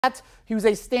He was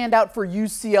a standout for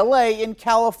UCLA in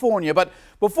California, but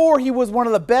before he was one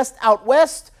of the best out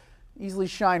west, Easley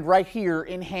shined right here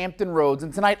in Hampton Roads.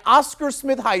 And tonight, Oscar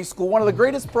Smith High School, one of the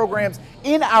greatest programs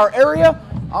in our area,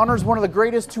 honors one of the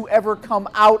greatest to ever come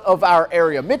out of our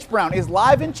area. Mitch Brown is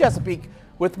live in Chesapeake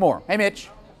with more. Hey, Mitch.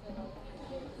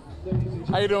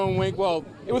 How you doing, Wink? Well,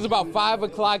 it was about 5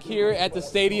 o'clock here at the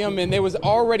stadium, and there was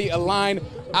already a line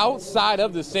outside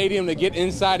of the stadium to get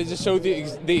inside. It just showed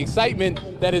the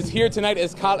excitement that is here tonight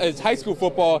as high school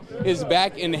football is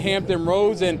back in Hampton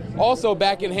Roads. And also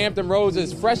back in Hampton Roads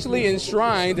is freshly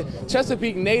enshrined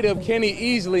Chesapeake native Kenny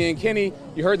Easley. And Kenny,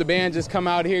 you heard the band just come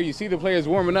out here. You see the players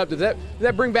warming up. Does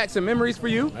that bring back some memories for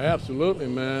you? Absolutely,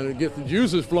 man. It gets the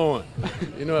juices flowing.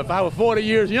 You know, if I were 40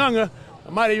 years younger, I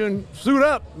might even suit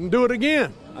up and do it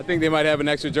again. I think they might have an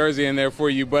extra jersey in there for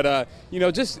you. But, you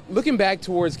know, just looking back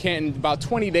towards Canton about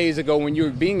 20 days ago when you were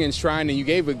being enshrined and you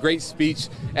gave a great speech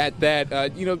at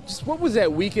that, you know, just what was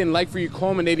that weekend like for you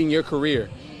culminating your career?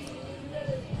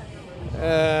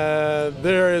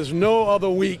 There is no other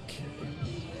week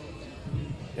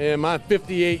in my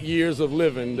 58 years of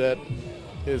living that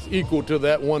is equal to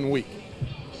that 1 week.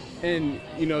 And,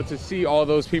 you know, to see all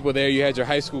those people there, you had your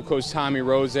high school coach Tommy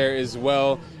Rose there as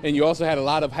well, and you also had a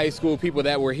lot of high school people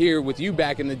that were here with you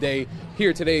back in the day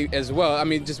here today as well. I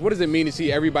mean, just what does it mean to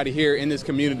see everybody here in this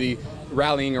community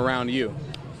rallying around you?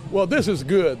 Well, this is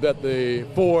good that the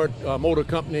Ford Motor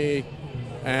Company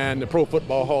and the Pro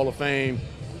Football Hall of Fame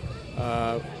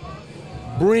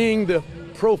bring the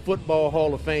Pro Football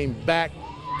Hall of Fame back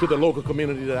to the local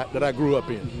community that I grew up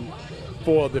in.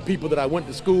 For the people that I went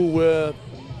to school with,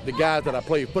 the guys that I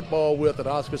played football with at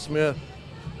Oscar Smith,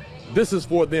 this is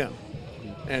for them.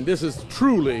 And this is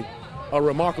truly a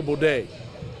remarkable day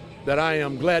that I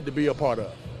am glad to be a part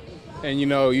of. And you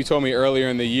know, you told me earlier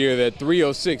in the year that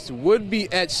 306 would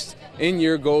be etched in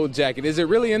your gold jacket. Is it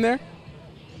really in there?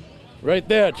 Right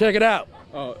there, check it out.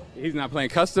 Oh, he's not playing.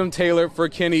 Custom tailored for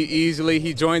Kenny Easley.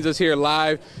 He joins us here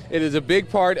live. It is a big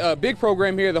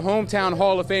program here, the Hometown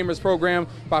Hall of Famers program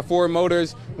by Ford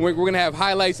Motors. We're going to have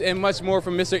highlights and much more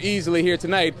from Mr. Easley here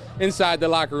tonight inside the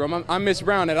locker room. I'm Mitch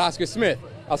Brown at Oscar Smith.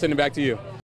 I'll send it back to you.